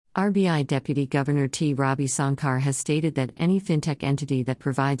RBI Deputy Governor T. Ravi Shankar has stated that any fintech entity that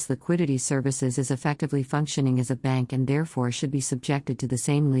provides liquidity services is effectively functioning as a bank and therefore should be subjected to the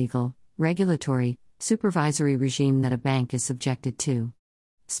same legal, regulatory, supervisory regime that a bank is subjected to.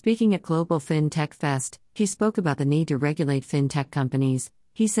 Speaking at Global FinTech Fest, he spoke about the need to regulate fintech companies.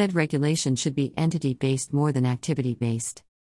 He said regulation should be entity-based more than activity-based.